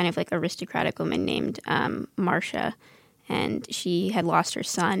kind of like aristocratic woman named Marcia, and she had lost her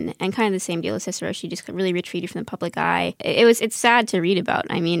son, and kind of the same deal as Cicero. She just really retreated from the public eye. It's sad to read about,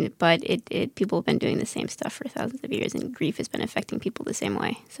 but people have been doing the same stuff for thousands of years, and grief has been affecting people the same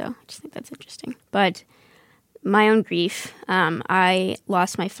way. So I just think that's interesting. But my own grief, I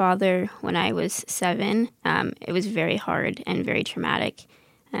lost my father when I was 7. It was very hard and very traumatic,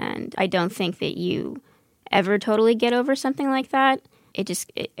 and I don't think that you ever totally get over something like that.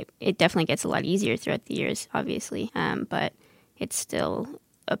 It definitely gets a lot easier throughout the years, obviously, but it's still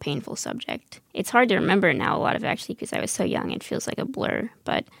a painful subject. It's hard to remember now, a lot of actually, because I was so young. It feels like a blur,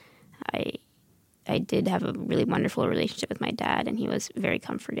 but I did have a really wonderful relationship with my dad, and he was very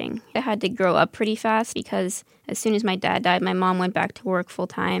comforting. I had to grow up pretty fast because as soon as my dad died, my mom went back to work full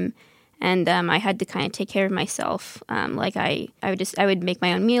time, and I had to kind of take care of myself. I would make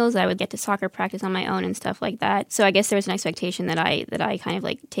my own meals. I would get to soccer practice on my own and stuff like that. So I guess there was an expectation that I kind of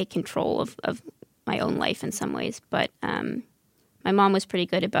like take control of my own life in some ways. But my mom was pretty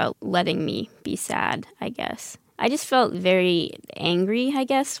good about letting me be sad, I guess. I just felt very angry, I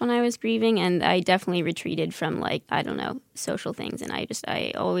guess, when I was grieving, and I definitely retreated from, social things. And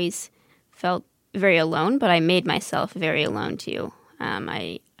I always felt very alone, but I made myself very alone, too.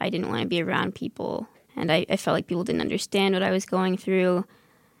 I didn't want to be around people, and I felt like people didn't understand what I was going through,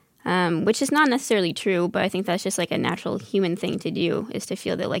 which is not necessarily true, but I think that's just, like, a natural human thing to do, is to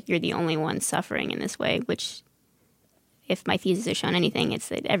feel that, like, you're the only one suffering in this way, which, if my thesis has shown anything, it's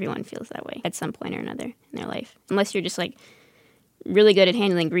that everyone feels that way at some point or another in their life. Unless you're just, like, really good at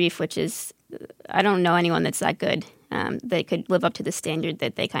handling grief, which is, I don't know anyone that's that good, that could live up to the standard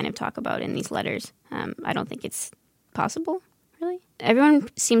that they kind of talk about in these letters. I don't think it's possible, really. Everyone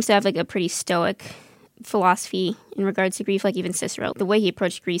seems to have, like, a pretty stoic philosophy in regards to grief, like even Cicero. The way he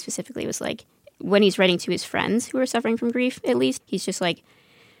approached grief specifically was, like, when he's writing to his friends who are suffering from grief, at least, he's just like,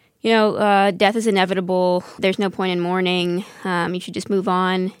 death is inevitable. There's no point in mourning. You should just move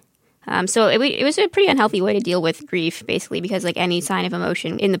on. So it was a pretty unhealthy way to deal with grief, basically, because like any sign of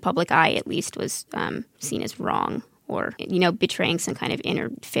emotion in the public eye, at least, was seen as wrong or, betraying some kind of inner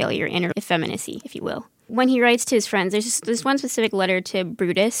failure, inner effeminacy, if you will. When he writes to his friends, there's this one specific letter to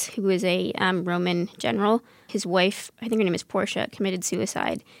Brutus, who was a Roman general. His wife, I think her name is Portia, committed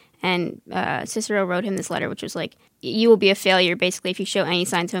suicide. And Cicero wrote him this letter, which was like, you will be a failure, basically, if you show any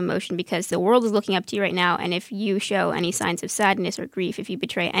signs of emotion, because the world is looking up to you right now, and if you show any signs of sadness or grief, if you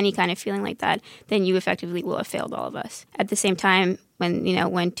betray any kind of feeling like that, then you effectively will have failed all of us. At the same time, when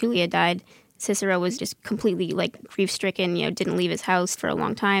Tullia died, Cicero was just completely, like, grief-stricken, didn't leave his house for a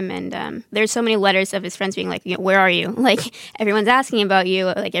long time. And there's so many letters of his friends being like, where are you? Like, everyone's asking about you.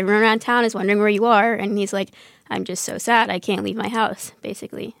 Like, everyone around town is wondering where you are. And he's like, I'm just so sad. I can't leave my house,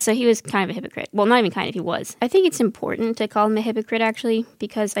 basically. So he was kind of a hypocrite. Well, not even kind of, he was. I think it's important to call him a hypocrite, actually,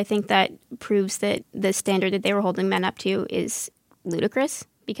 because I think that proves that the standard that they were holding men up to is ludicrous.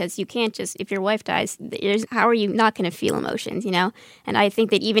 Because you can't just, if your wife dies, how are you not going to feel emotions, And I think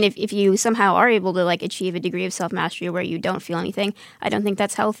that even if you somehow are able to, like, achieve a degree of self-mastery where you don't feel anything, I don't think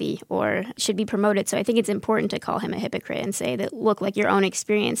that's healthy or should be promoted. So I think it's important to call him a hypocrite and say that, look, like, your own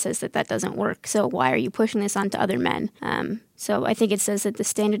experience says that doesn't work. So why are you pushing this onto other men? So I think it says that the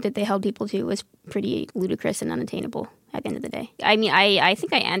standard that they held people to was pretty ludicrous and unattainable at the end of the day. I mean, I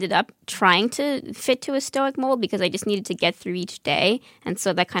think I ended up trying to fit to a stoic mold because I just needed to get through each day. And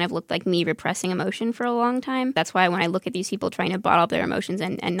so that kind of looked like me repressing emotion for a long time. That's why when I look at these people trying to bottle up their emotions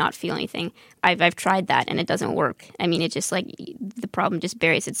and not feel anything, I've tried that and it doesn't work. I mean, it's just like the problem just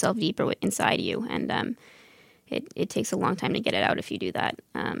buries itself deeper inside you. And it takes a long time to get it out if you do that.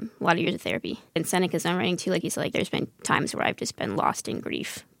 A lot of years of therapy. In Seneca's own writing too, like he's like, there's been times where I've just been lost in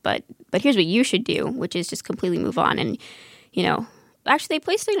grief. But here's what you should do, which is just completely move on. And, actually they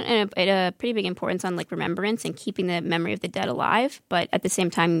placed a pretty big importance on, like, remembrance and keeping the memory of the dead alive. But at the same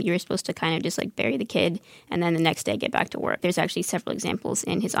time, you're supposed to kind of just, like, bury the kid and then the next day get back to work. There's actually several examples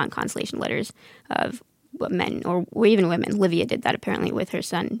in his On Consolation letters of what men or even women. Livia did that apparently with her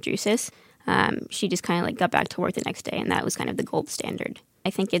son, Drusus. She just kind of, like, got back to work the next day, and that was kind of the gold standard.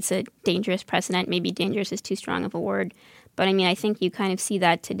 I think it's a dangerous precedent. Maybe dangerous is too strong of a word. But, I mean, I think you kind of see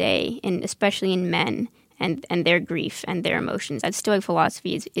that today, especially in men and their grief and their emotions. That Stoic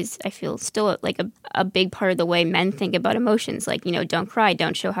philosophy is I feel, still, like, a big part of the way men think about emotions. Like, don't cry,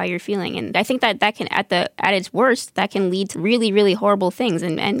 don't show how you're feeling. And I think that can, at its worst, that can lead to really, really horrible things.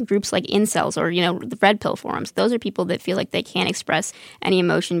 And groups like incels or, the red pill forums, those are people that feel like they can't express any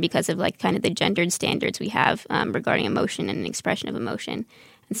emotion because of, like, kind of the gendered standards we have regarding emotion and expression of emotion.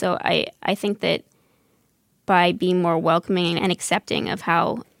 And so I think that by being more welcoming and accepting of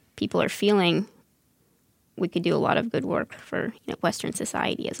how people are feeling, we could do a lot of good work for Western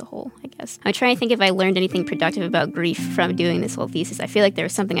society as a whole, I guess. I'm trying to think if I learned anything productive about grief from doing this whole thesis. I feel like there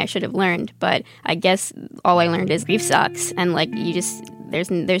was something I should have learned, but I guess all I learned is grief sucks. And, like,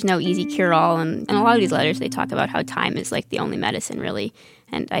 there's no easy cure-all. And in a lot of these letters, they talk about how time is, like, the only medicine, really.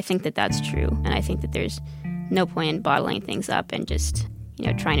 And I think that that's true. And I think that there's no point in bottling things up and just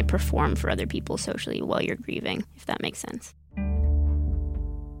trying to perform for other people socially while you're grieving, if that makes sense.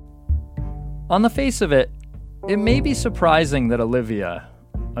 On the face of it, it may be surprising that Olivia,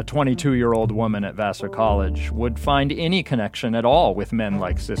 a 22-year-old woman at Vassar College, would find any connection at all with men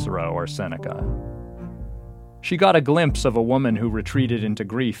like Cicero or Seneca. She got a glimpse of a woman who retreated into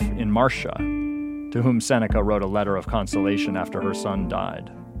grief in Marcia, to whom Seneca wrote a letter of consolation after her son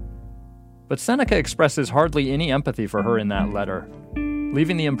died. But Seneca expresses hardly any empathy for her in that letter,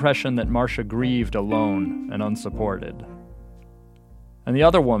 leaving the impression that Marcia grieved alone and unsupported. And the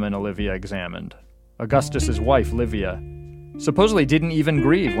other woman Olivia examined, Augustus's wife Livia, supposedly didn't even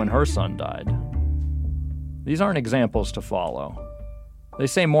grieve when her son died. These aren't examples to follow. They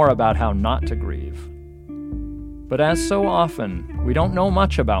say more about how not to grieve. But as so often, we don't know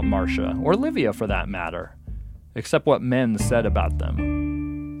much about Marcia, or Livia for that matter, except what men said about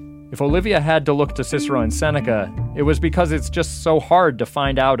them. If Olivia had to look to Cicero and Seneca, it was because it's just so hard to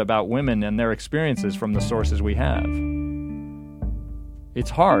find out about women and their experiences from the sources we have. It's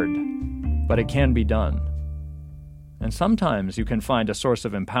hard, but it can be done. And sometimes you can find a source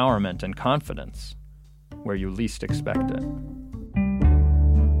of empowerment and confidence where you least expect it.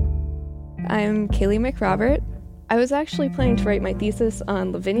 I'm Kaylee McRobert. I was actually planning to write my thesis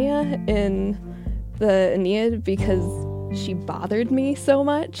on Lavinia in the Aeneid because she bothered me so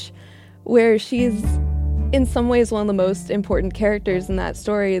much, where she's in some ways one of the most important characters in that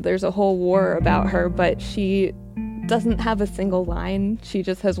story. There's a whole war about her, but she doesn't have a single line. She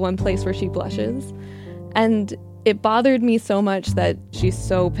just has one place where she blushes. And it bothered me so much that she's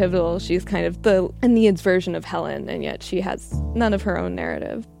so pivotal. She's kind of the Aeneid's version of Helen, and yet she has none of her own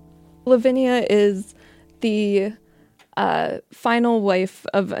narrative. Lavinia is the final wife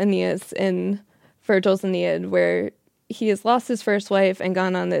of Aeneas in Virgil's Aeneid, where he has lost his first wife and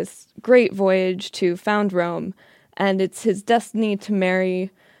gone on this great voyage to found Rome, and it's his destiny to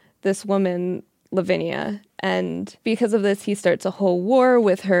marry this woman, Lavinia. And because of this, he starts a whole war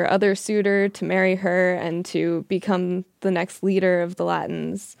with her other suitor to marry her and to become the next leader of the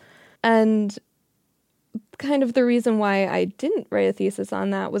Latins. And kind of the reason why I didn't write a thesis on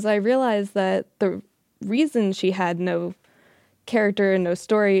that was I realized that the reason she had no character and no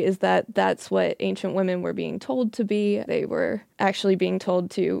story is that that's what ancient women were being told to be. They were actually being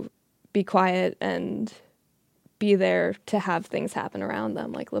told to be quiet and be there to have things happen around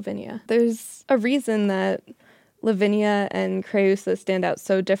them, like Lavinia. There's a reason that Lavinia and Creusa stand out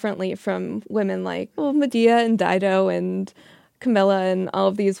so differently from women like Medea and Dido and Camilla and all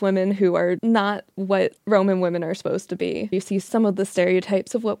of these women who are not what Roman women are supposed to be. You see some of the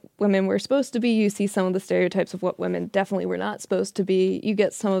stereotypes of what women were supposed to be. You see some of the stereotypes of what women definitely were not supposed to be. You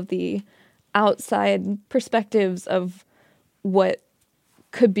get some of the outside perspectives of what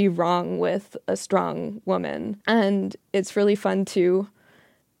could be wrong with a strong woman. And it's really fun to,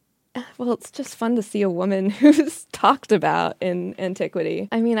 it's just fun to see a woman who's talked about in antiquity.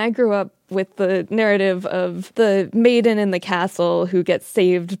 I mean, I grew up with the narrative of the maiden in the castle who gets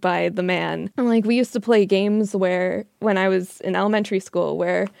saved by the man. And we used to play games where, when I was in elementary school,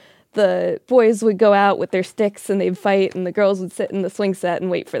 where the boys would go out with their sticks and they'd fight and the girls would sit in the swing set and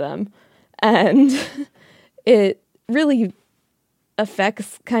wait for them. And it really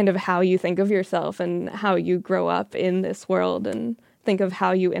affects kind of how you think of yourself and how you grow up in this world and think of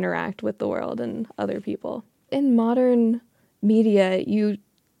how you interact with the world and other people. In modern media,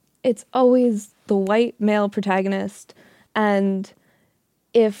 it's always the white male protagonist, and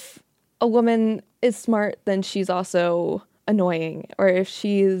if a woman is smart, then she's also annoying, or if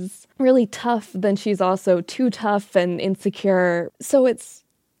she's really tough, then she's also too tough and insecure. So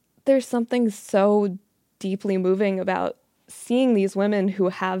there's something so deeply moving about seeing these women who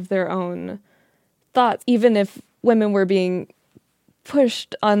have their own thoughts. Even if women were being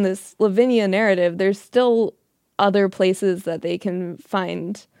pushed on this Lavinia narrative, there's still other places that they can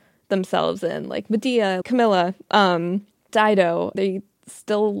find themselves in, like Medea, Camilla, Dido. There's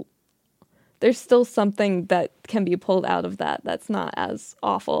still something that can be pulled out of that's not as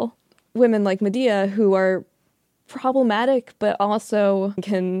awful. Women like Medea, who are problematic but also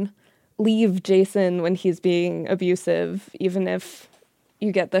can leave Jason when he's being abusive, even if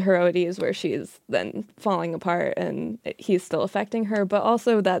you get the Heroides where she's then falling apart and he's still affecting her. But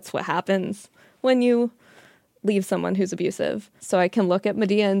also that's what happens when you leave someone who's abusive. So I can look at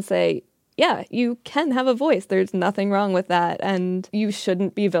Medea and say, yeah, you can have a voice. There's nothing wrong with that. And you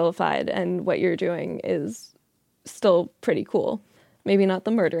shouldn't be vilified. And what you're doing is still pretty cool. Maybe not the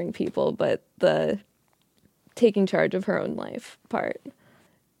murdering people, but the taking charge of her own life part.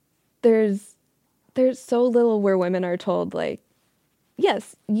 There's so little where women are told,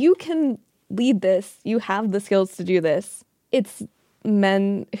 yes, you can lead this. You have the skills to do this. It's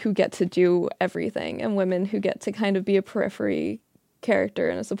men who get to do everything and women who get to kind of be a periphery character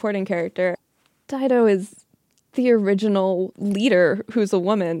and a supporting character. Dido is the original leader who's a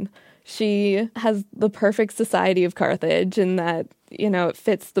woman. She has the perfect society of Carthage in that, it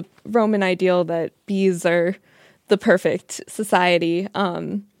fits the Roman ideal that bees are the perfect society,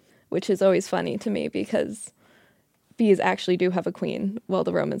 which is always funny to me because bees actually do have a queen, while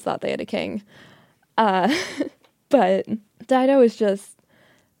the Romans thought they had a king. But Dido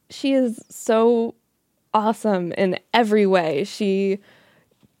she is so awesome in every way. She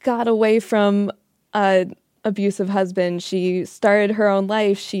got away from an abusive husband. She started her own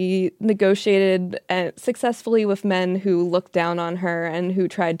life. She negotiated successfully with men who looked down on her and who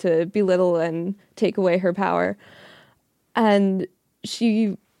tried to belittle and take away her power. And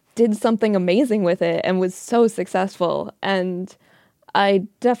she did something amazing with it and was so successful. And I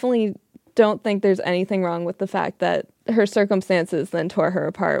definitely don't think there's anything wrong with the fact that her circumstances then tore her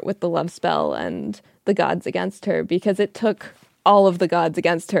apart with the love spell and the gods against her, because it took all of the gods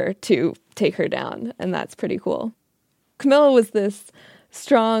against her to take her down, and that's pretty cool. Camilla was this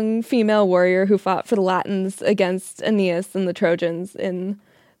strong female warrior who fought for the Latins against Aeneas and the Trojans in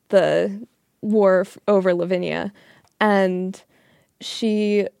the war over Lavinia, and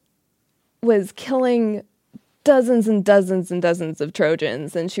she was killing dozens and dozens and dozens of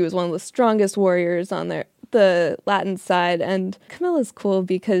Trojans, and she was one of the strongest warriors on the Latin side. And Camilla's cool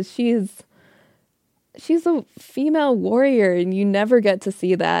because she's a female warrior, and you never get to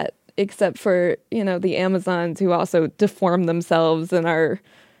see that except for, the Amazons, who also deform themselves and are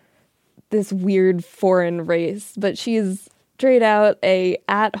this weird foreign race. But she's straight out a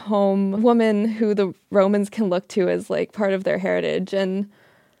at-home woman who the Romans can look to as like part of their heritage. And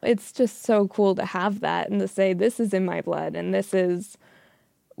it's just so cool to have that and to say, this is in my blood, and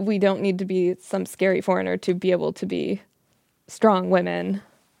we don't need to be some scary foreigner to be able to be strong women.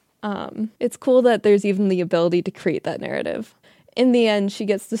 It's cool that there's even the ability to create that narrative. In the end, she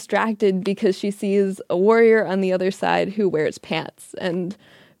gets distracted because she sees a warrior on the other side who wears pants. And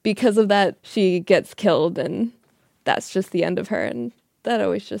because of that, she gets killed, and that's just the end of her. And that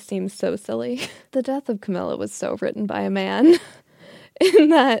always just seems so silly. The death of Camilla was so written by a man in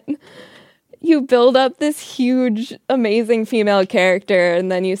that you build up this huge, amazing female character,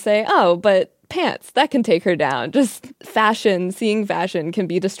 and then you say, oh, but pants, that can take her down. Just seeing fashion can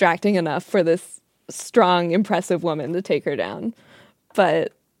be distracting enough for this strong, impressive woman to take her down.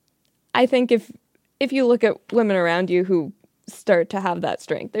 But I think if you look at women around you who start to have that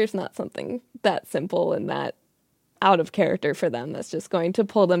strength, there's not something that simple and that out of character for them that's just going to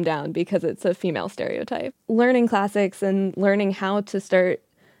pull them down because it's a female stereotype. Learning classics and learning how to start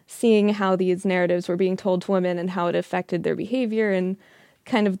seeing how these narratives were being told to women and how it affected their behavior and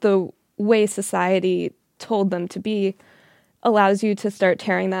kind of the way society told them to be allows you to start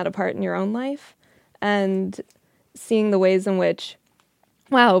tearing that apart in your own life and seeing the ways in which,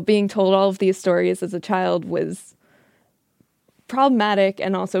 being told all of these stories as a child was problematic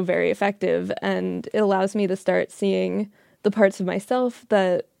and also very effective. And it allows me to start seeing the parts of myself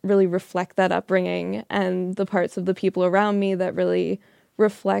that really reflect that upbringing and the parts of the people around me that really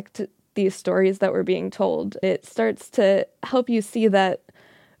reflect these stories that were being told. It starts to help you see that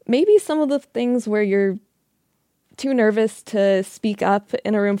maybe some of the things where you're too nervous to speak up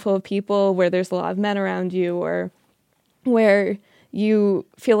in a room full of people where there's a lot of men around you, or where you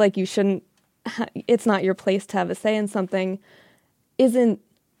feel like you shouldn't, it's not your place to have a say in something, isn't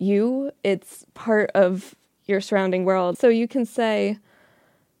you, it's part of your surrounding world. So you can say,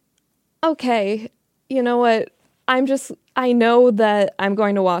 okay, you know what, I know that I'm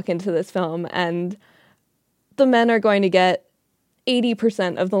going to walk into this film and the men are going to get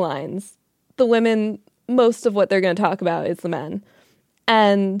 80% of the lines. The women, most of what they're going to talk about is the men.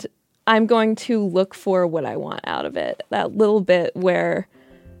 And I'm going to look for what I want out of it. That little bit where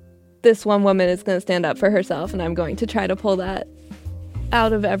this one woman is going to stand up for herself, and I'm going to try to pull that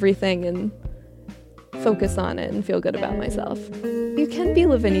out of everything and focus on it and feel good about myself. You can be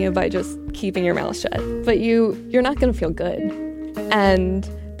Lavinia by just keeping your mouth shut, but you're not going to feel good. And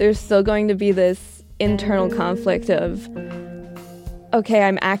there's still going to be this internal conflict of, okay,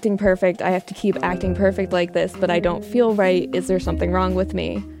 I'm acting perfect. I have to keep acting perfect like this, but I don't feel right. Is there something wrong with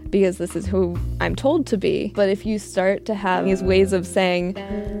me? Because this is who I'm told to be. But if you start to have these ways of saying,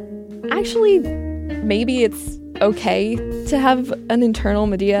 actually, maybe it's okay to have an internal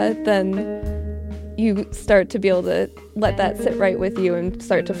Medea, then you start to be able to let that sit right with you and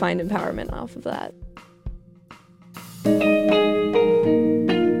start to find empowerment off of that.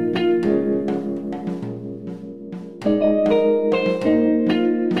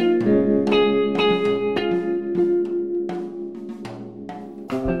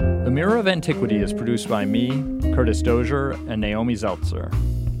 The Mirror of Antiquity is produced by me, Curtis Dozier, and Naomi Zeltzer.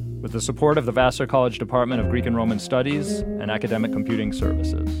 with the support of the Vassar College Department of Greek and Roman Studies and Academic Computing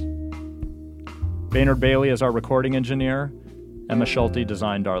Services. Baynard Bailey is our recording engineer. Emma Schulte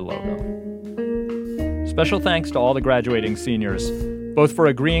designed our logo. Special thanks to all the graduating seniors, both for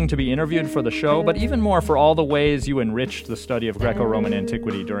agreeing to be interviewed for the show, but even more for all the ways you enriched the study of Greco-Roman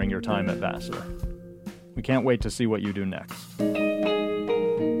antiquity during your time at Vassar. We can't wait to see what you do next.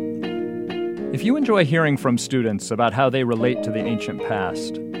 If you enjoy hearing from students about how they relate to the ancient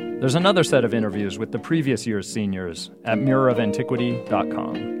past, there's another set of interviews with the previous year's seniors at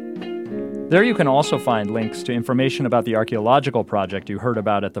mirrorofantiquity.com. There you can also find links to information about the archaeological project you heard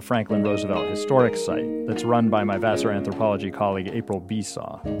about at the Franklin Roosevelt Historic Site that's run by my Vassar anthropology colleague April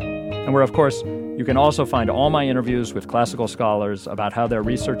Besaw. And where, of course, you can also find all my interviews with classical scholars about how their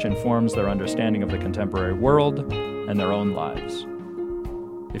research informs their understanding of the contemporary world and their own lives.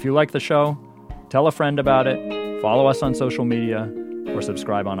 If you like the show, tell a friend about it, follow us on social media, or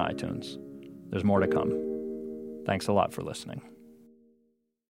subscribe on iTunes. There's more to come. Thanks a lot for listening.